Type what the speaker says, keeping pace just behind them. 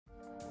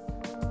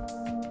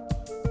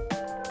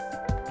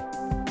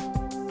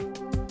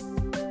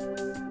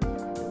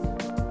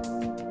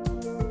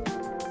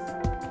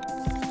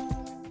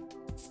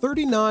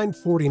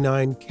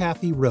3949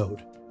 Cathy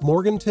Road,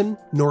 Morganton,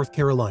 North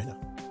Carolina.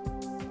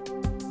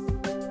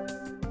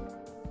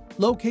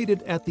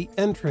 Located at the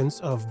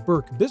entrance of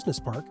Burke Business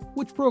Park,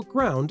 which broke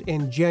ground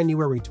in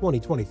January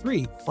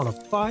 2023 on a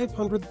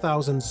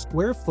 500,000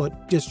 square foot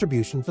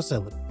distribution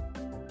facility.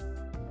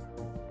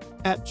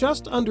 At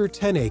just under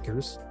 10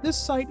 acres, this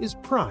site is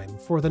prime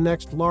for the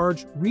next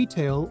large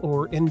retail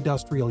or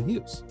industrial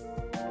use.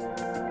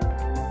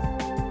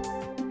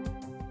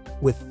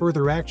 With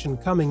further action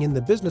coming in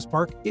the business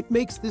park, it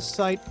makes this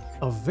site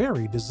a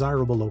very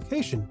desirable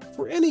location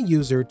for any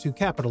user to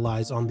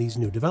capitalize on these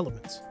new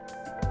developments.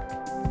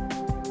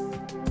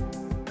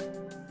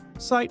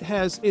 Site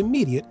has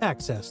immediate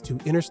access to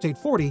Interstate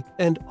 40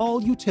 and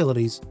all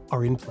utilities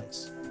are in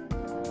place.